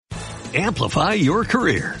Amplify your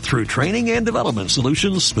career through training and development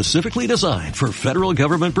solutions specifically designed for federal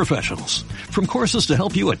government professionals. From courses to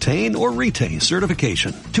help you attain or retain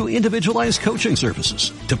certification, to individualized coaching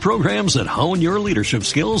services, to programs that hone your leadership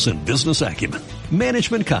skills and business acumen,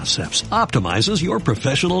 Management Concepts optimizes your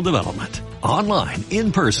professional development. Online,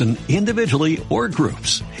 in person, individually, or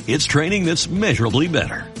groups, it's training that's measurably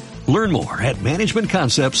better. Learn more at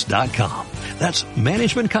managementconcepts.com. That's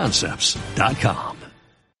managementconcepts.com.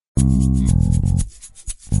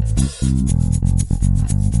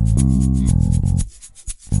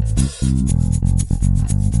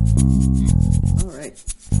 All right.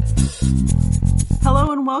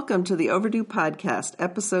 Hello and welcome to the Overdue Podcast,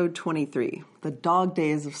 episode 23, The Dog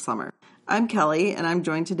Days of Summer. I'm Kelly, and I'm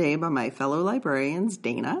joined today by my fellow librarians,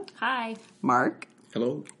 Dana. Hi. Mark.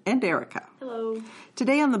 Hello. And Erica. Hello.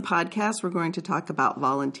 Today on the podcast, we're going to talk about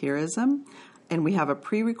volunteerism, and we have a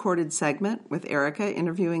pre-recorded segment with Erica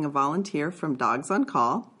interviewing a volunteer from Dogs on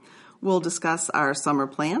Call. We'll discuss our summer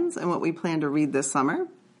plans and what we plan to read this summer.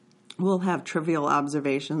 We'll have trivial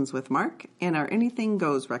observations with Mark and our Anything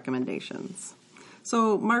Goes recommendations.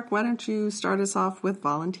 So, Mark, why don't you start us off with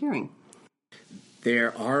volunteering?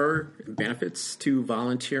 There are benefits to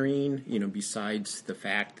volunteering, besides the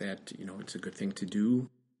fact that, it's a good thing to do.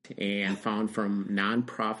 And found from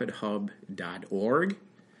nonprofithub.org,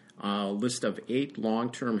 a list of 8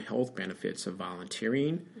 long-term health benefits of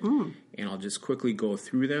volunteering. And I'll just quickly go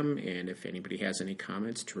through them, and if anybody has any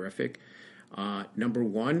comments, terrific. Number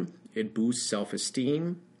 1, it boosts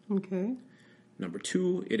self-esteem. Okay. Number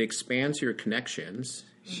 2, it expands your connections.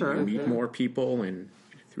 Sure. You meet more people and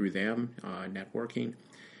through them, networking.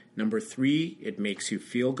 Number 3, it makes you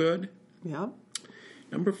feel good. Yep.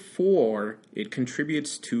 Number 4, it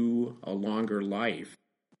contributes to a longer life.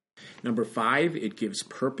 Number 5, it gives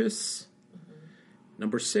purpose.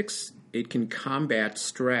 Number 6, it can combat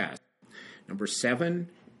stress. Number 7,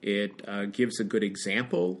 it gives a good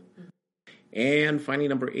example. And finally,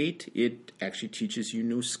 number 8, it actually teaches you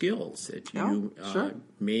new skills that you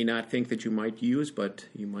may not think that you might use, but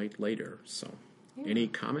you might later. So, any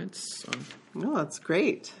comments? No, that's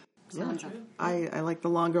great. Yeah, I like the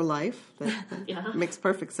longer life. That makes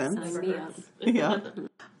perfect sense. Yeah.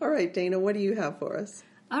 All right, Dana, what do you have for us?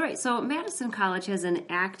 All right, so Madison College has an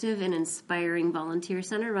active and inspiring volunteer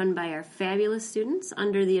center run by our fabulous students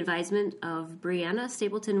under the advisement of Brianna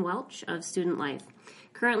Stapleton Welch of Student Life.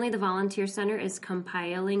 Currently, the Volunteer Center is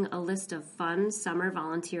compiling a list of fun summer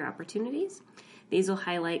volunteer opportunities. These will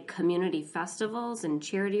highlight community festivals and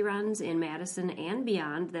charity runs in Madison and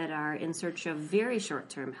beyond that are in search of very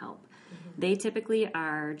short-term help. They typically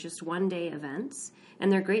are just one-day events,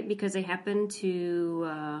 and they're great because they happen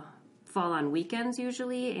to fall on weekends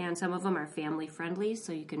usually, and some of them are family-friendly,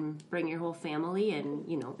 so you can bring your whole family and,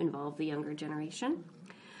 involve the younger generation.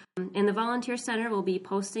 And the Volunteer Center will be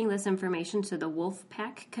posting this information to the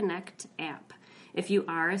Wolfpack Connect app. If you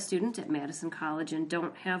are a student at Madison College and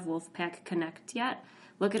don't have Wolfpack Connect yet,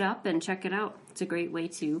 look it up and check it out. It's a great way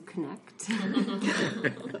to connect.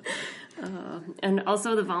 And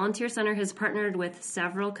also the Volunteer Center has partnered with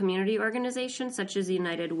several community organizations such as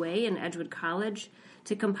United Way and Edgewood College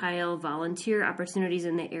to compile volunteer opportunities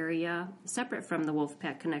in the area separate from the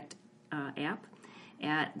Wolfpack Connect app.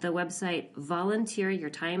 At the website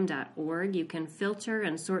volunteeryourtime.org, you can filter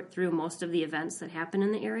and sort through most of the events that happen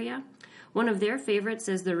in the area. One of their favorites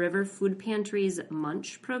is the River Food Pantry's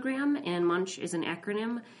Munch program, and Munch is an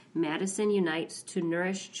acronym, Madison Unites to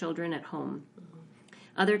Nourish Children at Home.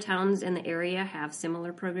 Other towns in the area have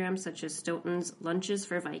similar programs, such as Stoughton's Lunches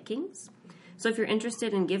for Vikings. So if you're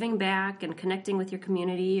interested in giving back and connecting with your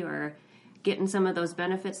community or getting some of those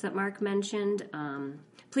benefits that Mark mentioned,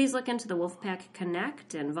 please look into the Wolfpack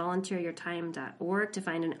Connect and volunteeryourtime.org to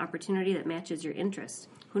find an opportunity that matches your interests.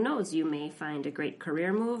 Who knows, you may find a great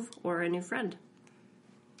career move or a new friend.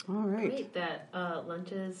 All right. Great, that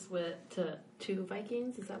Lunches to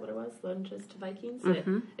Vikings, is that what it was? Lunches to Vikings?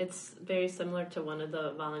 Mm-hmm. It's very similar to one of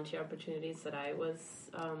the volunteer opportunities that I was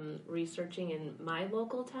researching in my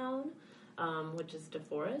local town, which is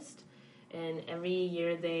DeForest. And every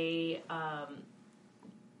year they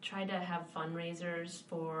try to have fundraisers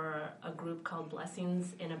for a group called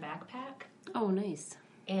Blessings in a Backpack. Oh, nice.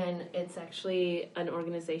 And it's actually an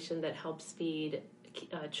organization that helps feed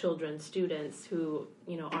children, students who,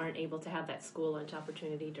 aren't able to have that school lunch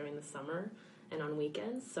opportunity during the summer and on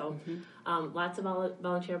weekends. So lots of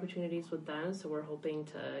volunteer opportunities with them. So we're hoping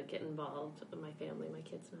to get involved with my family, my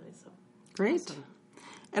kids and I. So great. Awesome.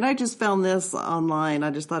 And I just found this online. I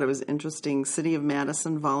just thought it was interesting. City of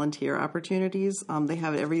Madison volunteer opportunities. They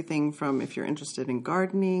have everything from if you're interested in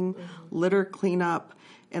gardening, litter cleanup,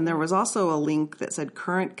 And there was also a link that said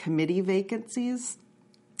current committee vacancies.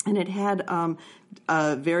 And it had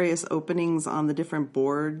various openings on the different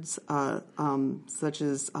boards, such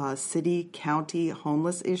as City, County,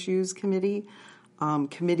 Homeless Issues Committee,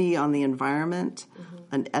 Committee on the Environment,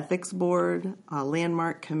 an Ethics Board,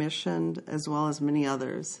 Landmark Commission, as well as many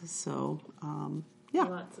others. So, yeah.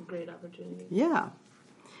 Lots of great opportunities. Yeah.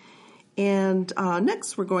 And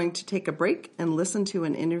next, we're going to take a break and listen to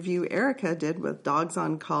an interview Erica did with Dogs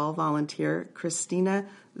on Call volunteer Christina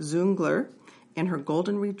Zungler and her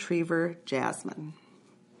golden retriever, Jasmine.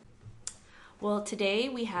 Well, today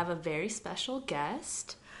we have a very special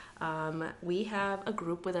guest. We have a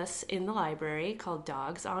group with us in the library called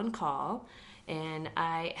Dogs on Call, and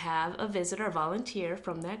I have a visitor, a volunteer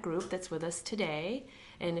from that group that's with us today.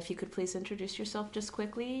 And if you could please introduce yourself just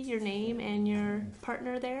quickly, your name and your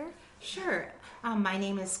partner there. Sure. My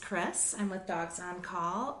name is Chris. I'm with Dogs on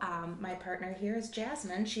Call. My partner here is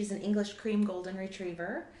Jasmine. She's an English Cream Golden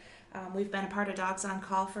Retriever. We've been a part of Dogs on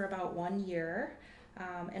Call for about 1 year,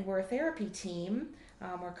 and we're a therapy team.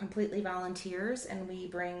 We're completely volunteers, and we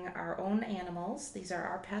bring our own animals. These are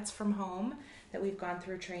our pets from home that we've gone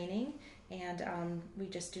through training, and we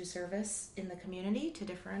just do service in the community to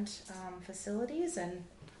different facilities and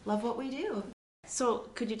love what we do. So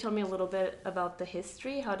could you tell me a little bit about the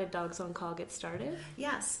history? How did Dogs on Call get started?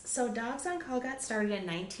 Yes, so Dogs on Call got started in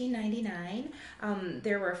 1999.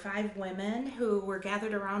 There were 5 women who were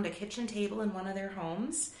gathered around a kitchen table in one of their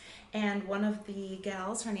homes, and one of the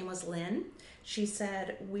gals, her name was Lynn, she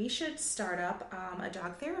said, we should start up a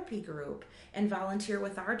dog therapy group and volunteer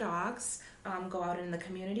with our dogs, go out in the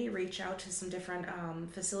community, reach out to some different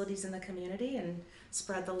facilities in the community, and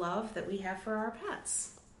spread the love that we have for our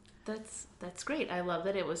pets. That's great. I love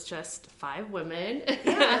that it was just 5 women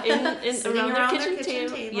Yeah. around their kitchen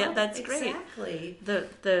table. Yeah, that's great. Exactly.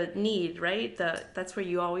 The need, right? That's where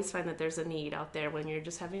you always find that there's a need out there when you're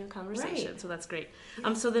just having a conversation. Right. So that's great.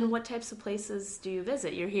 So then what types of places do you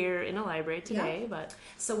visit? You're here in a library today, but...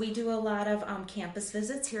 So we do a lot of campus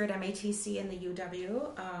visits here at MATC and the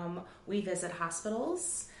UW. We visit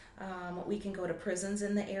hospitals. We can go to prisons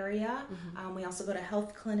in the area. We also go to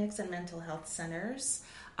health clinics and mental health centers.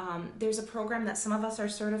 There's a program that some of us are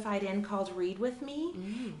certified in called Read With Me,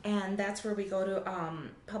 and that's where we go to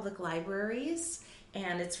public libraries,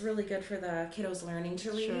 and it's really good for the kiddos learning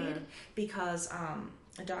to read because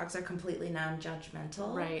dogs are completely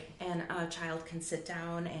non-judgmental, right? And a child can sit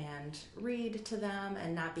down and read to them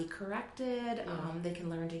and not be corrected. They can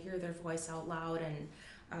learn to hear their voice out loud,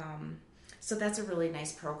 and so that's a really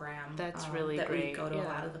nice program. That's really that great. We go to a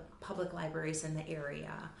lot of the public libraries in the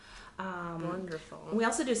area. Wonderful. We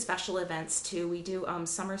also do special events too. We do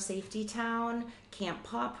Summer Safety Town, Camp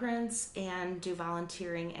Paw Prints, and do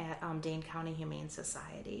volunteering at Dane County Humane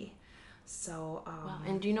Society. So, wow.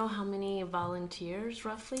 And do you know how many volunteers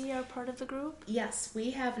roughly are part of the group? Yes,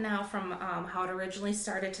 we have now from how it originally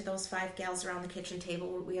started to those 5 gals around the kitchen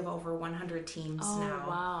table, we have over 100 teams now. Oh,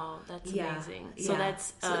 wow. That's amazing. So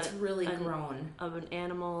that's it's really grown. Of an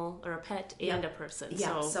animal or a pet and a person.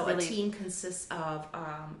 Yeah, so really, a team consists of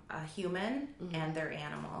a human and their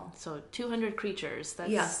animal. So 200 creatures.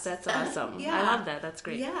 Yes. That's awesome. Yeah. I love that. That's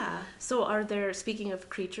great. Yeah. So speaking of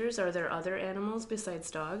creatures, are there other animals besides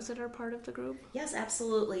dogs that are part of the group? Yes,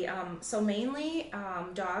 absolutely. So mainly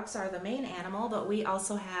dogs are the main animal, but we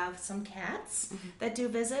also have some cats that do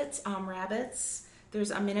visits, rabbits.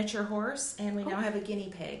 There's a miniature horse, and we now have a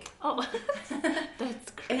guinea pig. Oh,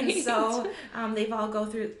 that's great. And so they've all go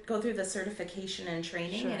through the certification and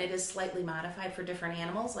training, Sure. and it is slightly modified for different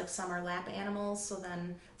animals. Like some are lap animals, so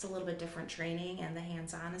then it's a little bit different training, and the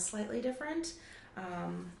hands-on is slightly different.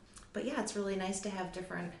 But yeah, it's really nice to have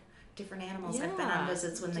different animals. I've been on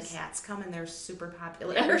visits when the cats come, and they're super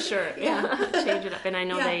popular. For sure. Yeah. Change it up. And I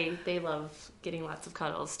know they love getting lots of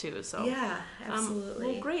cuddles too. So yeah,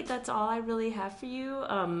 absolutely. Well, great. That's all I really have for you.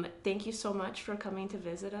 Thank you so much for coming to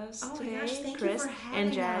visit us today, my gosh, thank Chris you for having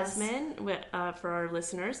and Jasmine. For our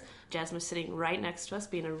listeners, Jasmine's sitting right next to us,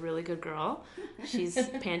 being a really good girl. She's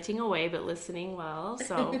panting away but listening well.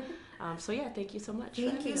 So yeah, thank you so much.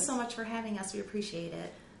 Thank you so much for having us. We appreciate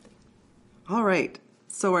it. All right.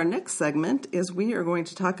 So our next segment is we are going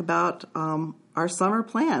to talk about our summer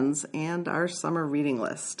plans and our summer reading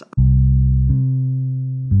list.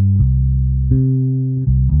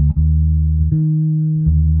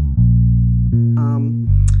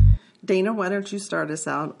 Dana, why don't you start us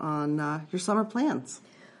out on your summer plans?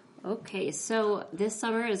 Okay, so this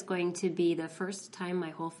summer is going to be the first time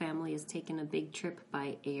my whole family has taken a big trip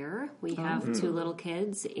by air. We have 2 little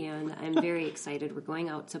kids, and I'm very excited. We're going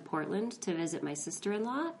out to Portland to visit my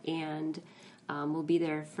sister-in-law, and We'll be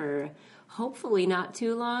there for hopefully not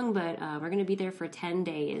too long, but we're going to be there for 10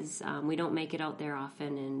 days. We don't make it out there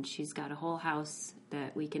often, and she's got a whole house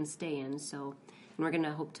that we can stay in. So, and we're going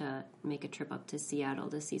to hope to make a trip up to Seattle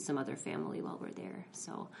to see some other family while we're there.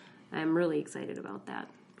 So I'm really excited about that.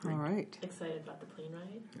 All right. Excited about the plane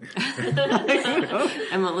ride?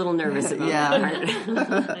 I'm a little nervous about that part.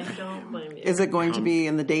 I don't blame you. Is it going to be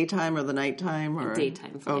in the daytime or the nighttime? Or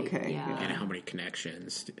Daytime flight. Okay. Yeah. And how many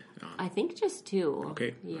connections? I think just 2.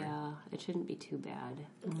 Okay. Yeah, it shouldn't be too bad.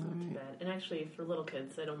 It's not too bad. And actually, for little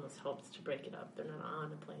kids, it almost helps to break it up. They're not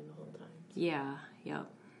on a plane the whole time. Yeah, yep.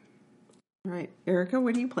 All right. Erica,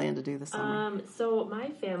 what do you plan to do this summer? So my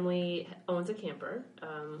family owns a camper.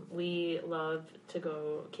 We love to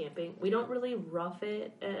go camping. We don't really rough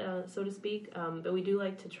it, so to speak, but we do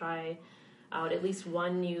like to try out at least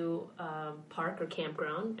one new park or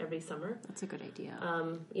campground every summer. That's a good idea.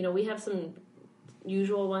 We have some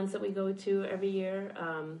usual ones that we go to every year,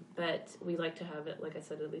 but we like to have it, like I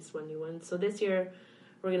said, at least one new one. So this year,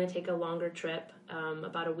 we're going to take a longer trip,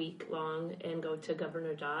 about a week long, and go to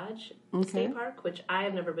Governor Dodge State Park, which I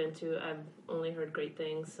have never been to. I've only heard great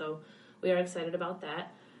things, so we are excited about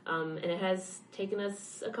that. And it has taken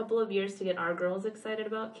us a couple of years to get our girls excited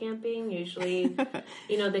about camping. Usually,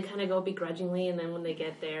 they kind of go begrudgingly, and then when they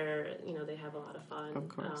get there, they have a lot of fun. Of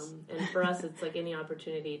course. And for us, it's like any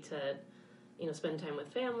opportunity to, spend time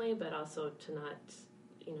with family, but also to not,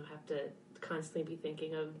 have to constantly be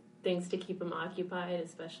thinking of things to keep them occupied,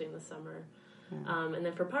 especially in the summer. Yeah. And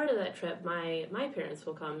then for part of that trip, my parents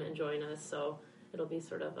will come and join us, so it'll be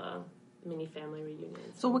sort of a mini family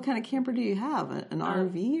reunion. So what kind of camper do you have? An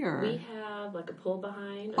RV or? We have like a pull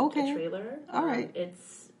behind, a trailer. All right.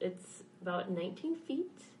 It's about 19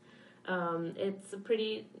 feet. It's a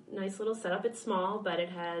pretty nice little setup. It's small, but it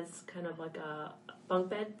has kind of like a bunk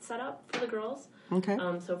bed setup for the girls. Okay.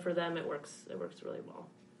 So for them, it works really well.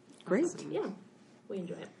 Great. Yeah, we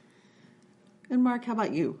enjoy it. And Mark, how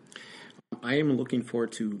about you? I am looking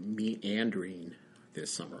forward to meandering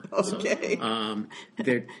this summer. Okay.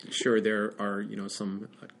 So, there are some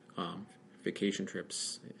vacation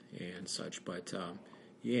trips and such, but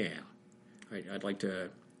I'd like to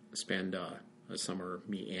spend a summer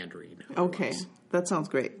meandering. Okay, that sounds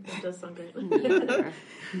great. That does sound great.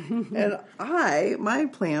 And my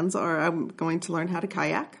plans are I'm going to learn how to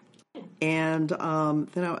kayak. And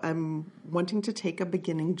then I'm wanting to take a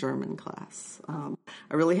beginning German class.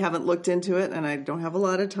 I really haven't looked into it, and I don't have a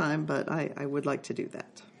lot of time, but I would like to do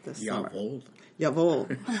that this summer. Jawohl.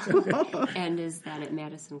 And is that at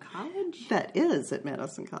Madison College? That is at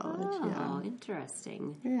Madison College, Oh,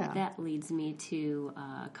 interesting. Yeah. That leads me to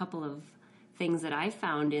a couple of things that I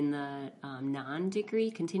found in the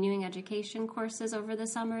non-degree continuing education courses over the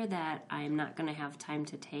summer that I'm not going to have time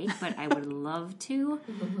to take, but I would love to.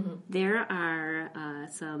 There are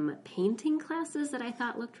some painting classes that I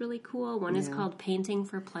thought looked really cool. One is called Painting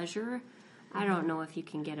for Pleasure. I don't know if you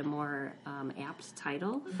can get a more apt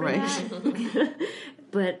title for that.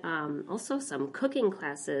 But also some cooking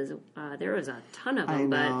classes. There was a ton of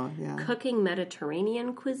them, but cooking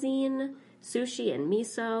Mediterranean cuisine, sushi and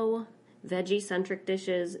miso, veggie-centric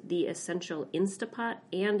dishes, the essential Instapot,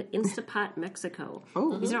 and Instapot Mexico.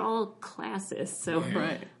 Oh. These are all classes, so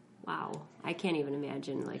wow. I can't even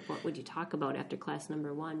imagine, what would you talk about after class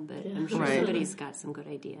number 1, but I'm sure somebody's got some good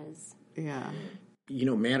ideas. Yeah.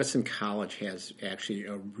 Madison College has actually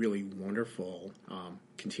a really wonderful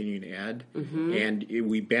continuing ed, and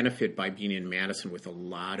we benefit by being in Madison with a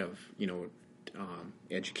lot of,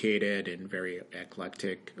 educated and very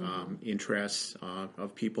eclectic interests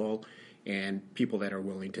of people, and people that are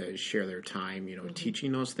willing to share their time,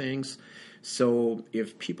 teaching those things. So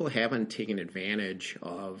if people haven't taken advantage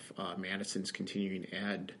of Madison's continuing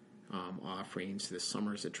ed offerings, this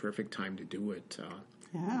summer is a terrific time to do it.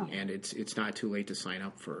 And it's not too late to sign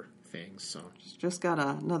up for things. So just got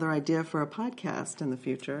another idea for a podcast in the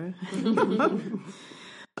future.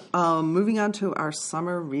 Moving on to our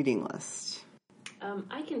summer reading list.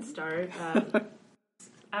 I can start.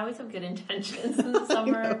 I always have good intentions in the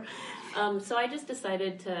summer. So I just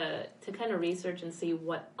decided to kind of research and see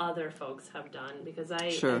what other folks have done, because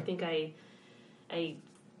I think I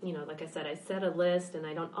like I said, I set a list and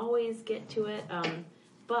I don't always get to it.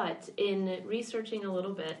 But in researching a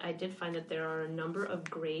little bit, I did find that there are a number of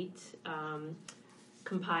great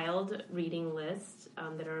compiled reading lists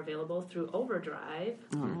that are available through Overdrive.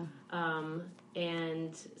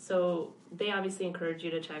 And so they obviously encourage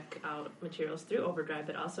you to check out materials through Overdrive,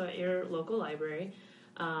 but also at your local library.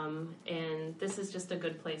 And this is just a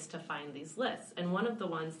good place to find these lists. And one of the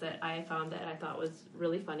ones that I found that I thought was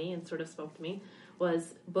really funny and sort of spoke to me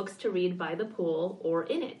was Books to Read by the Pool or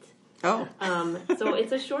In It. Oh. So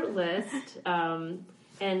it's a short list,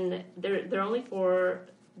 and there are only 4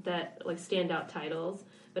 that like standout titles.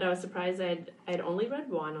 But I was surprised I'd only read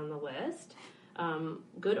one on the list.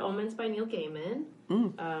 Good Omens by Neil Gaiman,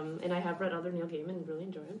 and I have read other Neil Gaiman and really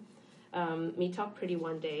enjoy him. Me Talk Pretty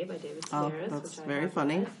One Day by David Sedaris. That's which I very have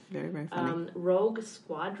funny. read. Very, very funny. Rogue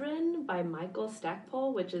Squadron by Michael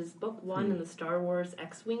Stackpole, which is book 1 in the Star Wars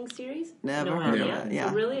X-Wing series. Never No heard of idea. it. Yeah.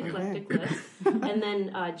 It's a really Okay. eclectic list. And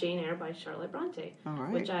then Jane Eyre by Charlotte Bronte, All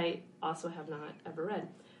right. which I also have not ever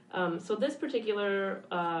read. So this particular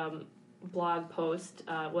blog post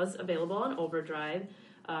was available on Overdrive.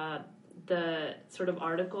 The sort of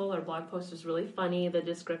article or blog post was really funny. The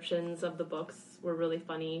descriptions of the books were really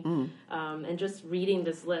funny. And just reading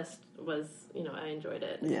this list was, I enjoyed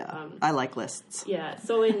it. Yeah, I like lists. Yeah,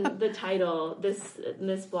 so in the title, this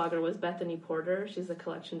blogger was Bethany Porter. She's a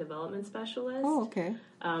collection development specialist. Oh, okay.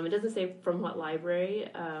 It doesn't say from what library,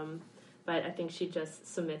 but I think she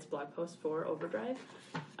just submits blog posts for Overdrive.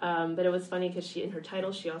 But it was funny because in her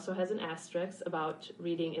title, she also has an asterisk about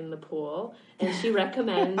reading in the pool. And she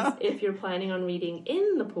recommends, if you're planning on reading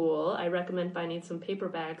in the pool, I recommend finding some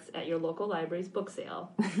paperbacks at your local library's book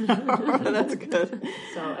sale. That's good.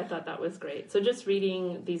 So I thought that was great. So just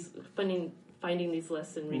reading these, finding these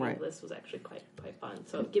lists and reading Right. lists was actually quite fun.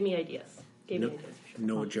 So give me ideas. Gave me ideas for sure.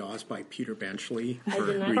 Noah Jaws by Peter Benchley I for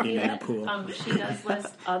did not see reading in a that. pool. She does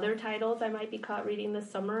list other titles I might be caught reading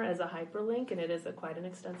this summer as a hyperlink, and it is quite an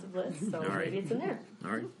extensive list, so right. maybe it's in there.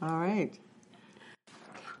 All right. All right.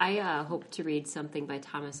 I hope to read something by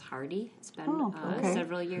Thomas Hardy. It's been okay.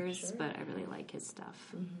 several years, but I really like his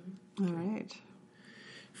stuff. All right.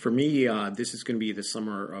 For me, this is going to be the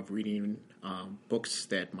summer of reading books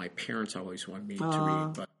that my parents always wanted me to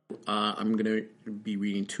read. But I'm going to be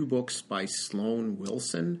reading 2 books by Sloan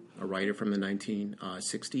Wilson, a writer from the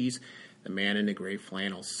 1960s, The Man in the Gray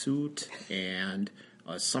Flannel Suit and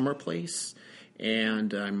Summer Place.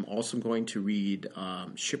 And I'm also going to read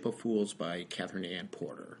Ship of Fools by Catherine Ann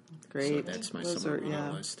Porter. Great. So that's my Those summer are- reading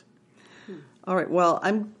yeah. list. All right. Well,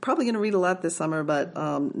 I'm probably going to read a lot this summer, but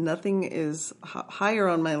nothing is higher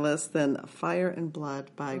on my list than Fire and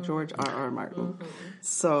Blood by George R.R. Martin.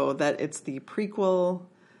 So that it's the prequel,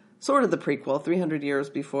 sort of the prequel, 300 years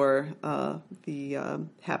before the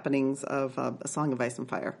happenings of A Song of Ice and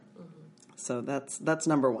Fire. So that's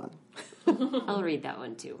number 1. I'll read that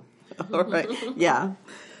one too. All right. Yeah.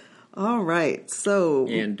 All right. So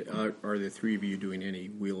And are the 3 of you doing any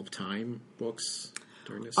Wheel of Time books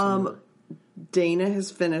during this summer? Dana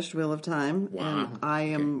has finished Wheel of Time, Wow. and I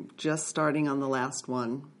am just starting on the last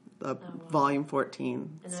one, volume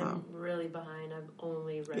 14. And So I'm really behind. I've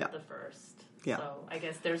only read Yeah. the first. Yeah. So I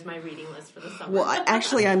guess there's my reading list for the summer. well,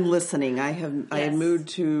 actually, I'm listening. I have Yes. moved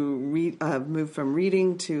to read. I've moved from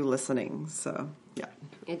reading to listening. So yeah,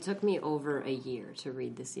 It took me over a year to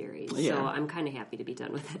read the series, Yeah. so I'm kind of happy to be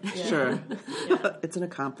done with it. sure. It's an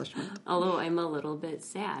accomplishment. Although I'm a little bit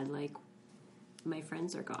sad, like my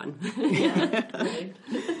friends are gone.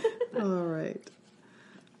 All right.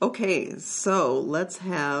 Okay, so let's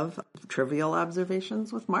have trivial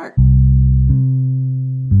observations with Mark.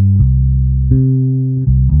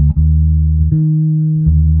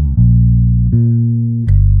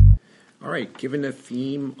 All right, given the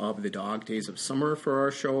theme of the dog days of summer for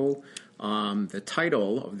our show, the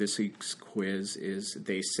title of this week's quiz is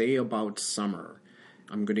They Say About Summer.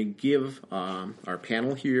 I'm going to give our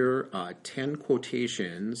panel here 10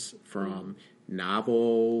 quotations from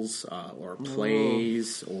novels or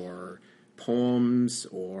plays or poems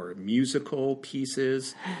or musical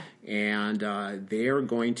pieces, and they're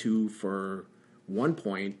going to, for 1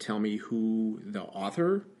 point, tell me who the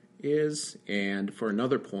author is, and for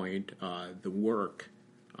another point, the work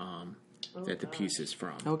that the piece is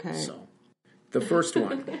from. Okay. So, the first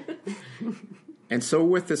one. And so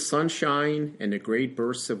with the sunshine and the great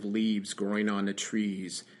bursts of leaves growing on the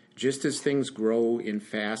trees, just as things grow in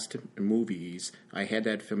fast movies, I had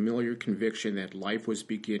that familiar conviction that life was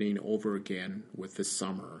beginning over again with the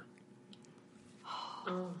summer.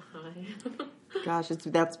 Oh, hi. Gosh,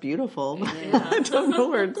 that's beautiful. I don't know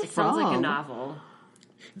where it's It from. sounds like a novel.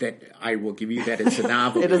 That I will give you that it's a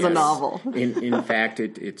novel. It is a yes. novel. In fact,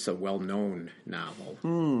 it's a well-known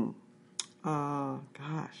novel. Oh,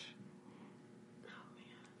 gosh.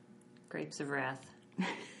 Grapes of Wrath.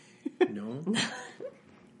 No?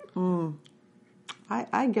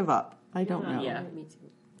 I give up. I don't know. Yeah, me too.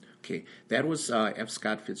 Okay, that was F.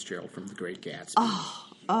 Scott Fitzgerald from The Great Gatsby.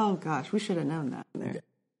 Oh, gosh, we should have known that there.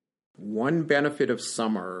 One benefit of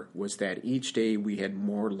summer was that each day we had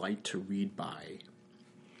more light to read by.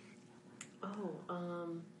 Gosh,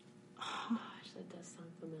 that does sound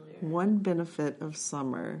familiar. One benefit of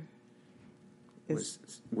summer.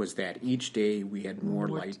 was that each day we had more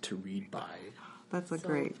light to read by. That's a So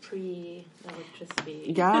great.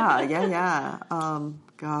 pre-electricity. Yeah.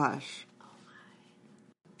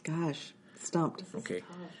 Gosh, stumped. Okay.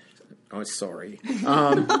 Oh, sorry.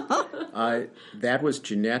 That was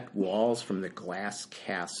Jeanette Walls from the Glass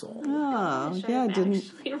Castle. Oh, Gosh, yeah, I've didn't.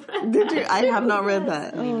 actually read Did you? that. I have not read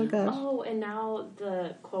that. Oh gosh. Oh, and now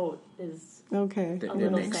the quote is Okay. a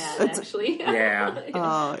little sad, actually. Yeah.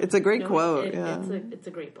 Oh, it's a great No, quote. Yeah. It's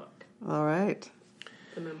a great book. All right.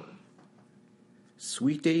 It's a memoir.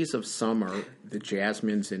 Sweet days of summer, the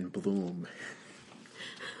jasmine's in bloom.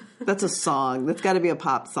 That's a song. That's got to be a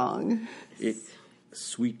pop song.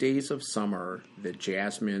 Sweet days of summer, the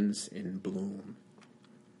jasmine's in bloom.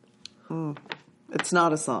 It's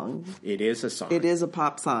not a song. It is a song. It is a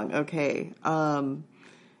pop song. Okay.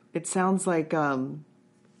 It sounds like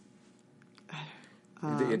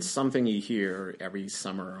It's something you hear every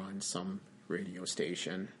summer on some radio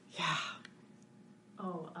station. yeah.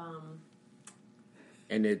 Oh,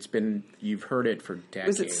 And you've heard it for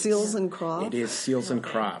decades. Was it Seals and Croft? It is Seals and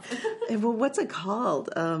Croft. Well, what's it called?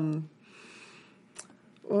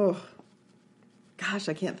 Oh, gosh,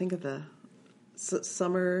 I can't think of the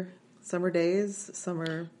summer days.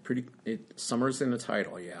 Summer's in the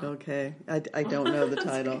title, yeah. Okay, I don't know the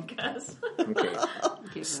title. yes.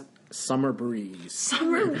 Okay. Summer Breeze.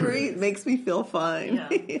 Summer breeze makes me feel fine. Yeah,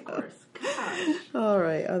 of course. Gosh. All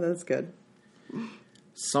right. Oh, that's good.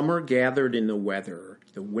 Summer gathered in the weather.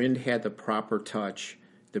 The wind had the proper touch.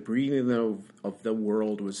 The breathing of the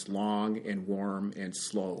world was long and warm and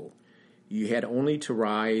slow. You had only to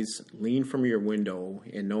rise, lean from your window,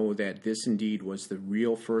 and know that this indeed was the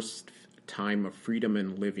real first time of freedom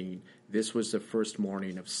and living. This was the first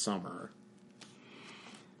morning of summer.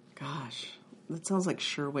 Gosh, that sounds like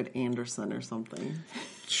Sherwood Anderson or something.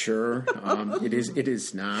 Sure, it is. It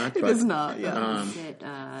is not. It but, is not. Yeah. Is it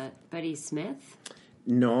Betty Smith?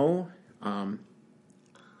 No.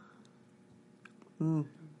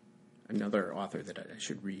 Another author that I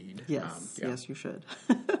should read. Yes. Yeah. Yes, you should.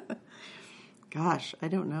 Gosh, I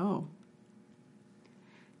don't know.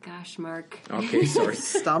 Gosh, Mark. Okay, sorry.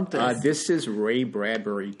 Stumped us. This is Ray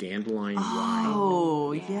Bradbury, Dandelion Wine.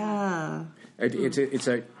 Oh, yeah. It's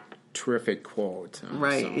a terrific quote.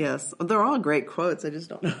 Right, so. yes. They're all great quotes. I just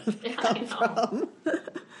don't know where they come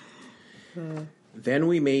from. Then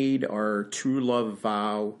we made our true love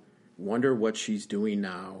vow. Wonder what she's doing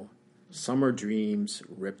now. Summer dreams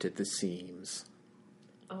ripped at the seams.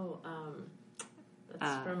 Oh,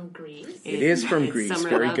 that's from Greece. It is from It's Greece. Summer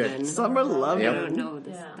Very Lovin'. good. Summer Lovin'. I don't know the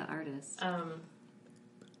Yeah. artist.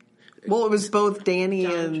 Well, it was both Danny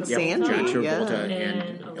and Travolta. Sandy. John Yeah. Travolta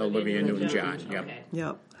and Olivia Newton-John. Yep. Okay.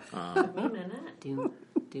 Yep. Wait a minute. Doom.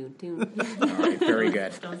 All right, very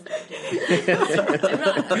good. Don't stop doing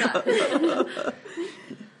it.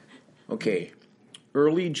 Okay.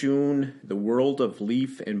 Early June, the world of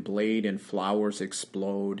leaf and blade and flowers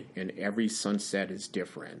explode, and every sunset is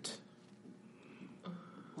different.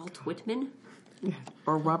 Walt Whitman?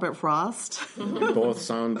 Or Robert Frost. They both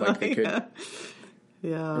sound like they could.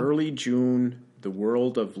 Yeah. Early June, the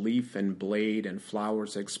world of leaf and blade and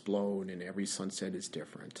flowers explode, and every sunset is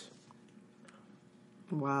different.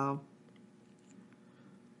 Wow.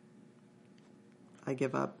 I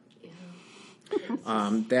give up.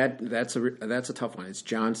 That's a tough one. It's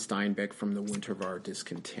John Steinbeck from The Winter of Our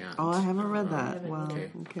Discontent. Oh, I haven't read that. Wow. Okay.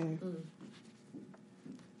 Okay.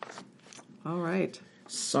 All right.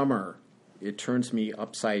 Summer, it turns me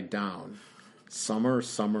upside down. Summer,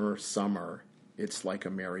 summer, summer. It's like a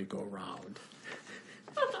merry-go-round.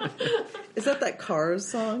 Is that Cars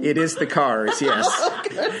song? It is the Cars, yes.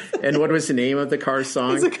 And what was the name of the Cars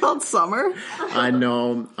song? Is it called Summer? I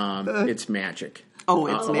know. It's Magic. Oh,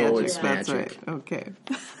 it's Magic. It's That's Magic. right. Okay.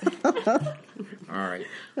 All right.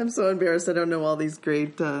 I'm so embarrassed. I don't know all these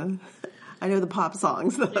great. I know the pop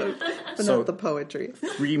songs, though, but So- not the poetry.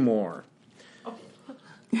 3 more.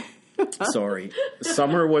 Sorry.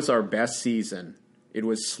 Summer was our best season. It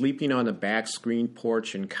was sleeping on the back screen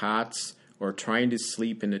porch in cots or trying to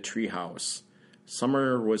sleep in a treehouse.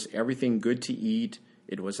 Summer was everything good to eat.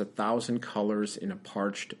 It was 1,000 colors in a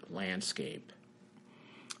parched landscape.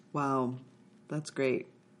 Wow, that's great.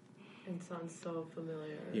 It sounds so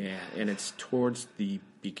familiar. Yeah, and it's towards the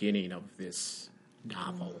beginning of this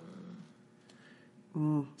novel.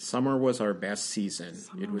 Summer was our best season.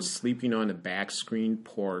 It was sleeping on a back screen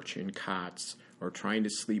porch in cots or trying to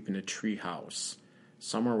sleep in a treehouse.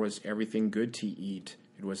 Summer was everything good to eat.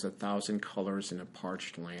 It was 1,000 colors in a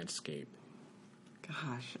parched landscape.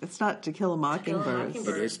 Gosh, it's not To Kill a Mockingbird. It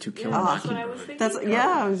is To Kill a Yeah, that's what I Mockingbird. was thinking. That's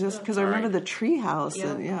I was just because I remember right. the treehouse.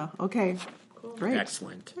 Yeah. And, yeah. Okay. Great.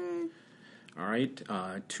 Excellent. All right,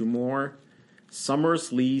 2 more.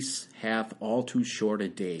 Summer's lease hath all too short a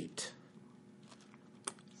date.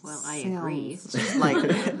 Well, I agree.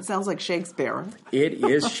 It sounds like Shakespeare. It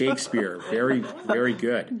is Shakespeare. Very, very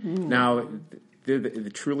good. Now, the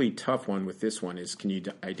truly tough one with this one is, can you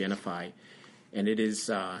identify? And it is...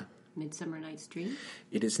 Midsummer Night's Dream?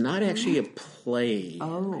 It is not actually a play.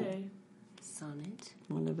 Oh. Okay. Sonnet?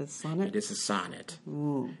 One of his sonnets? It is a sonnet.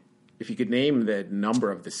 If you could name the number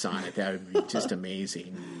of the sonnet, that would be just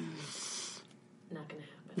amazing. Not going to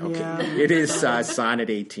happen. Okay, Yeah. it is Sonnet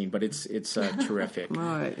 18, but it's terrific. All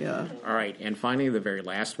right, yeah. All right, and finally, the very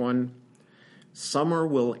last one. Summer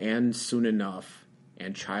will end soon enough,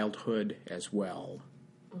 and childhood as well.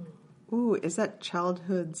 Ooh, is that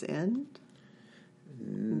Childhood's End?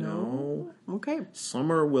 No. Okay.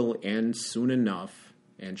 Summer will end soon enough,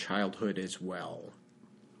 and childhood as well.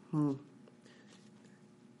 And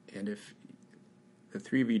if the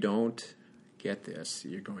 3 of you don't get this,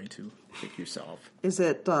 you're going to kick yourself. Is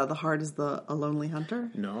it The Heart is a Lonely Hunter?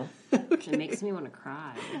 No? It makes me want to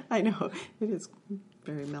cry. I know. It is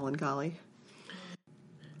very melancholy.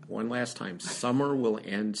 One last time. Summer will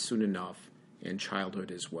end soon enough, and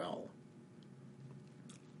childhood as well.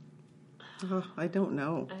 Oh, I don't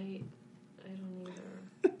know. I don't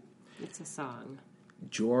either. It's a song.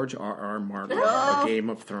 George R.R. Martin, A Game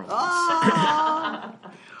of Thrones.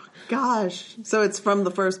 Gosh. So it's from the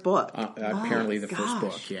first book. Apparently the first Gosh.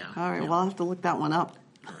 book, yeah. All right, Yeah. well, I'll have to look that one up.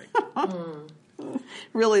 All right.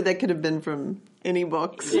 Really, that could have been from any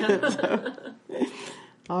books. So.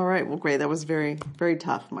 All right, well, great. That was very, very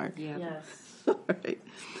tough, Mark. Yeah. Yes. All right.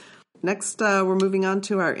 Next, we're moving on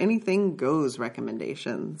to our Anything Goes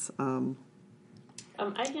recommendations.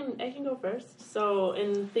 I can go first. So,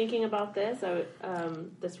 in thinking about this,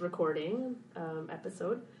 this recording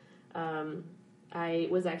episode, I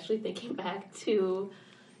was actually thinking back to,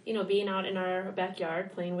 being out in our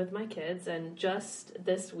backyard playing with my kids, and just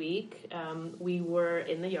this week we were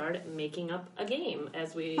in the yard making up a game,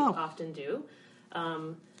 as we often do.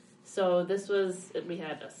 So this was, we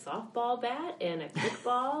had a softball bat and a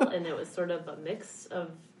kickball, and it was sort of a mix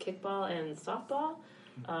of kickball and softball.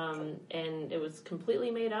 And it was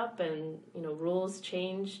completely made up, and rules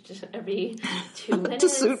changed every 2 minutes To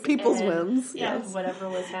suit people's whims. Yeah, Yes. whatever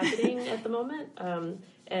was happening at the moment.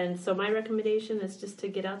 And so my recommendation is just to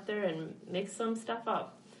get out there and make some stuff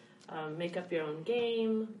up. Make up your own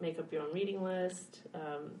game, make up your own reading list.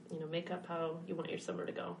 Make up how you want your summer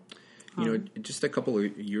to go. Just a couple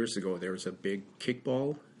of years ago, there was a big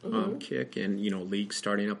kickball kick, and league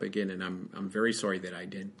starting up again. And I'm very sorry that I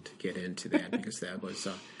didn't get into that because that was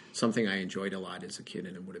something I enjoyed a lot as a kid,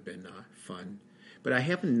 and it would have been fun. But I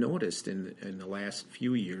haven't noticed in the last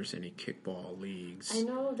few years any kickball leagues. I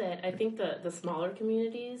know that. I think the smaller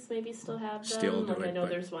communities maybe still have them. Still do I it, know but-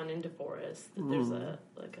 there's one in DeForest. That there's a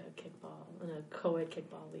kickball and a co-ed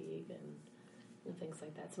kickball league and things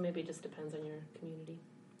like that. So maybe it just depends on your community.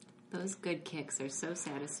 Those good kicks are so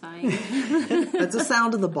satisfying. That's the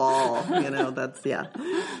sound of the ball. That's, yeah.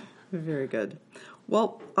 Very good.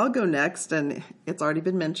 Well, I'll go next, and it's already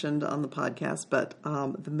been mentioned on the podcast, but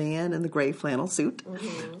The Man in the Gray Flannel Suit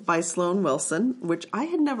by Sloan Wilson, which I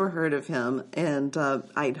had never heard of him, and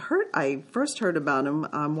I first heard about him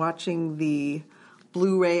watching the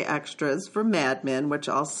Blu-ray extras for Mad Men, which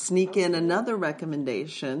I'll sneak in another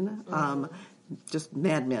recommendation, just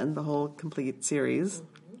Mad Men, the whole complete series.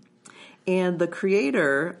 And the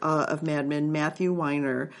creator of Mad Men, Matthew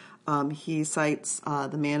Weiner, he cites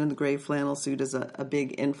The Man in the Gray Flannel Suit as a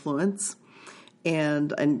big influence,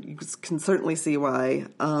 and you can certainly see why.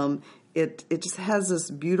 It just has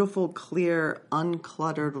this beautiful, clear,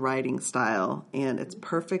 uncluttered writing style, and it's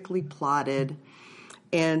perfectly plotted.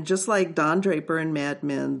 And just like Don Draper in Mad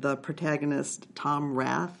Men, the protagonist, Tom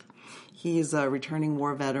Rath, he's a returning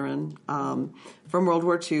war veteran from World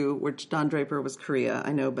War II, which Don Draper was Korea,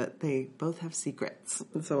 I know, but they both have secrets,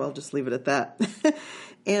 and so I'll just leave it at that.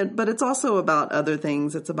 But it's also about other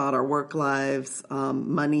things. It's about our work lives,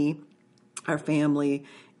 money, our family,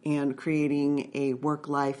 and creating a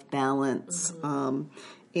work-life balance.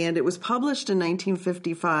 And it was published in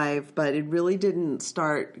 1955, but it really didn't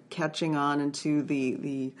start catching on into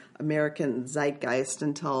the American zeitgeist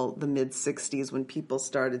until the mid-'60s, when people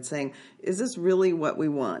started saying, is this really what we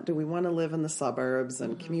want? Do we want to live in the suburbs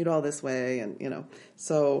and commute all this way? And,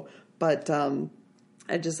 so, but I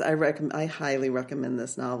highly recommend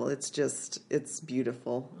this novel. It's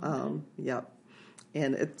beautiful. Yep.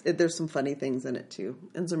 And there's some funny things in it, too,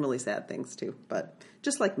 and some really sad things, too, but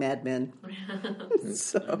just like Mad Men.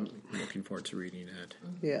 So, I'm looking forward to reading it.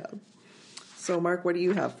 yeah. So, Mark, what do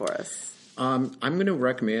you have for us? I'm going to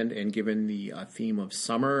recommend, and given the theme of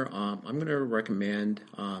summer, I'm going to recommend,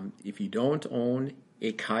 if you don't own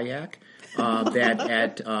a kayak, that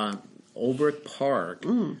at Olbrich Park,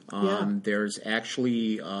 there's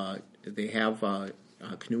actually, they have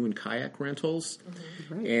canoe and kayak rentals.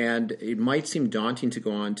 Mm-hmm. And it might seem daunting to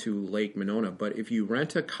go on to Lake Monona, but if you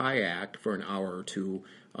rent a kayak for an hour or two,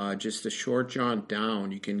 just a short jaunt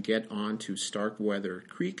down, you can get onto Starkweather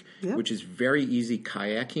Creek, which is very easy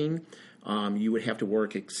kayaking. You would have to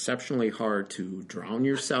work exceptionally hard to drown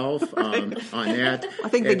yourself on that. I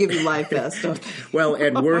think they give you life vests. Well,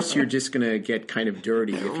 at worst, you're just going to get kind of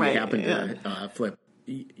dirty if you happen to flip.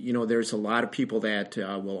 You know, there's a lot of people that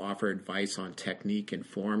will offer advice on technique and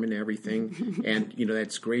form and everything. And, you know,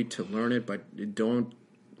 that's great to learn it, but don't,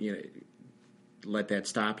 you know, let that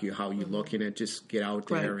stop you how you look in it. Just get out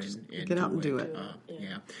there and get out and do it.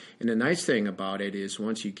 And the nice thing about it is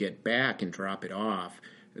once you get back and drop it off,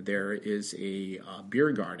 there is a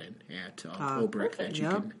beer garden at Olbrich that you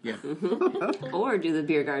can, or do the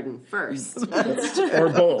beer garden first, or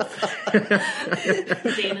both.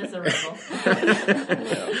 Dana's a rebel.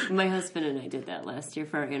 My husband and I did that last year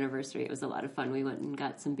for our anniversary. It was a lot of fun. We went and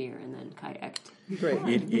got some beer and then kayaked.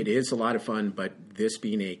 Great. It is a lot of fun, but this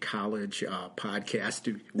being a college podcast,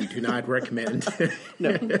 we do not recommend.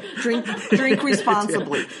 No, drink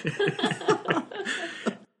responsibly.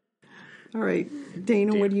 All right,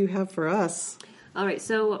 Dana, what do you have for us? All right,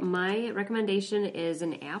 so my recommendation is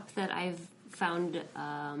an app that I've found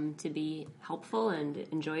to be helpful and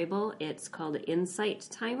enjoyable. It's called Insight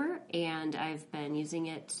Timer, and I've been using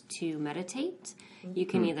it to meditate. You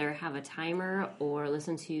can either have a timer or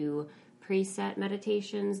listen to preset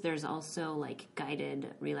meditations. There's also like guided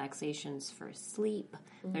relaxations for sleep.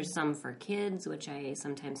 There's some for kids, which I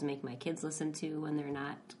sometimes make my kids listen to when they're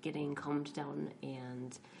not getting calmed down,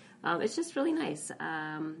 and it's just really nice.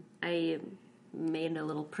 I made a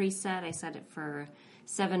little preset. I set it for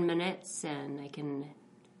 7 minutes, and I can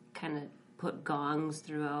kind of put gongs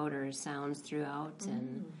throughout or sounds throughout.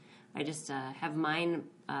 And I just have mine,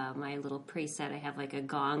 my little preset. I have like a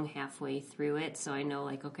gong halfway through it, so I know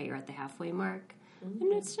like, okay, you're at the halfway mark.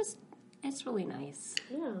 And it's really nice.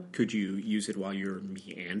 Yeah. Could you use it while you're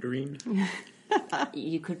meandering?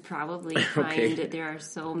 You could probably find there are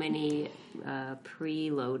so many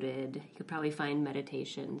preloaded. You could probably find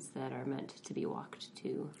meditations that are meant to be walked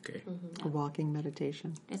to. Okay. A walking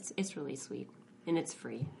meditation. It's really sweet, and it's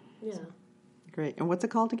free. Yeah. Great. And what's it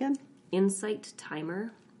called again? Insight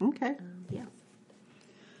Timer. Okay. Yeah.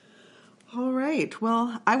 All right.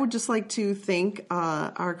 Well, I would just like to thank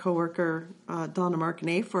our coworker, Donna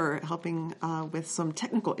Martinet, for helping with some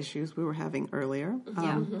technical issues we were having earlier.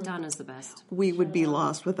 Donna's the best. We would be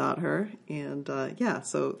lost without her. And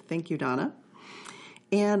so thank you, Donna.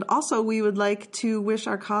 And also, we would like to wish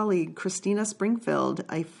our colleague, Christina Springfield,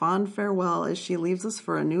 a fond farewell as she leaves us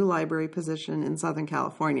for a new library position in Southern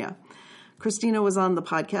California. Christina was on the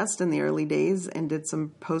podcast in the early days and did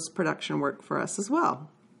some post-production work for us as well.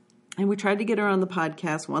 And we tried to get her on the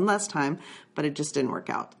podcast one last time, but it just didn't work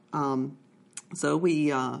out. So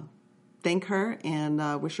we thank her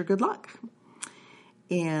and wish her good luck.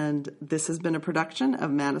 And this has been a production of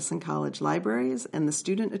Madison College Libraries and the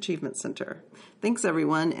Student Achievement Center. Thanks,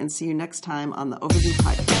 everyone, and see you next time on the Overdue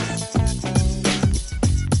Podcast.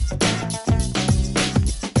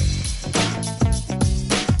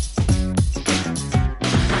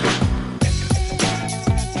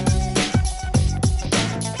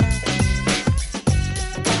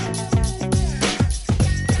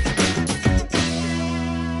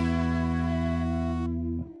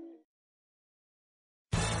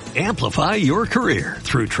 Amplify your career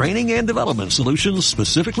through training and development solutions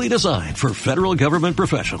specifically designed for federal government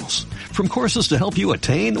professionals. From courses to help you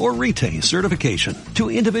attain or retain certification,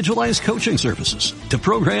 to individualized coaching services, to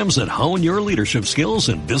programs that hone your leadership skills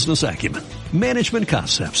and business acumen, Management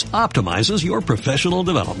Concepts optimizes your professional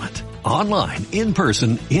development. Online, in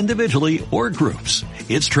person, individually, or groups,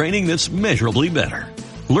 it's training that's measurably better.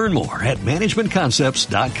 Learn more at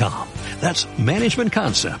managementconcepts.com. That's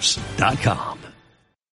managementconcepts.com.